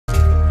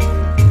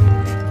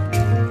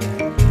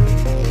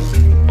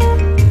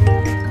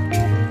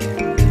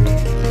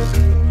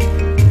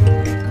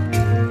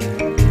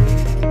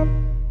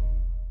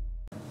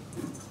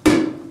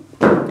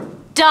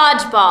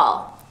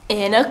dodgeball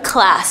in a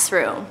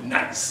classroom.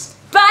 Nice.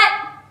 But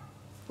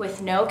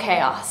with no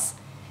chaos.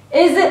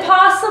 Is it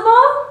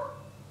possible?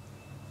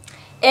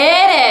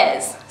 It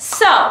is.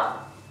 So,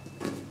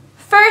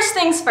 first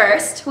things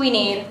first, we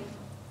need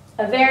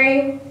a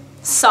very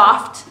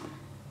soft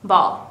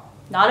ball.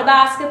 Not a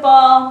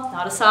basketball,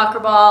 not a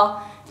soccer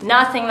ball,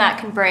 nothing that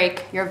can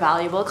break your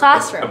valuable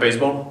classroom. A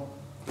baseball?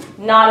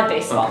 Not a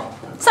baseball.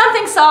 Okay.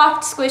 Something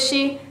soft,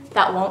 squishy,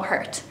 that won't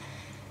hurt.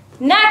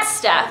 Next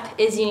step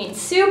is you need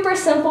super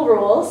simple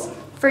rules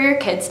for your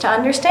kids to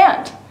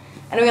understand.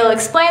 And we'll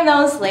explain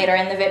those later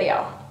in the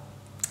video.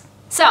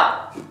 So,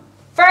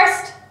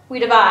 first, we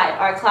divide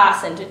our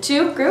class into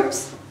 2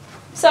 groups.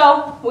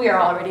 So, we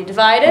are already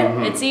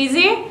divided, It's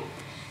easy.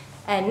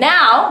 And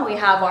now, we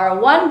have our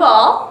 1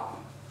 ball,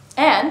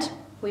 and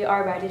we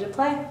are ready to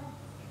play.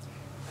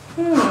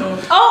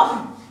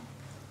 Oh!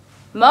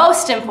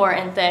 Most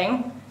important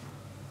thing,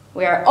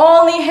 we are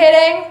only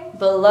hitting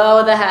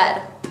below the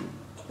head.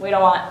 We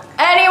don't want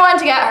anyone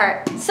to get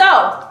hurt. So,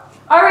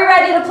 are we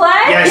ready to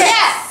play? Yes.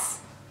 Yes!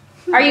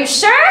 Are you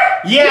sure?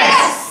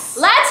 Yes!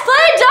 Let's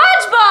play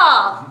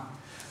dodgeball!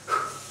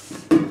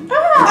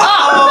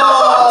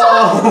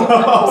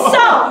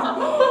 So,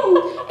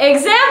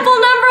 example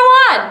number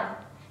 1.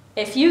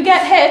 If you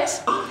get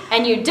hit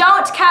and you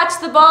don't catch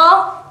the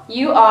ball,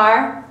 you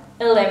are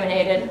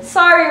eliminated.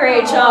 Sorry,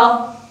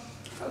 Rachel.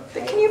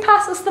 But can you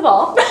pass us the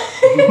ball?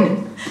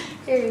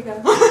 Here you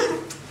go.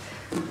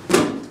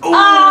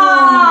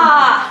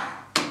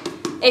 Ah!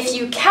 If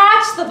you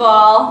catch the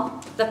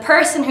ball, the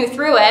person who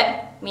threw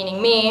it,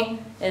 meaning me,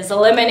 is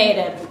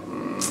eliminated.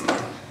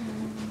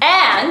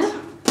 And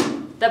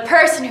the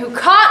person who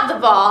caught the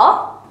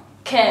ball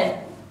can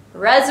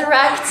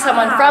resurrect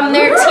someone from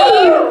their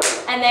team,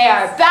 and they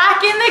are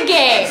back in the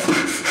game.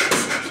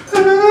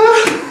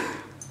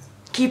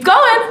 Keep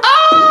going.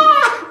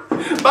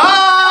 Bye!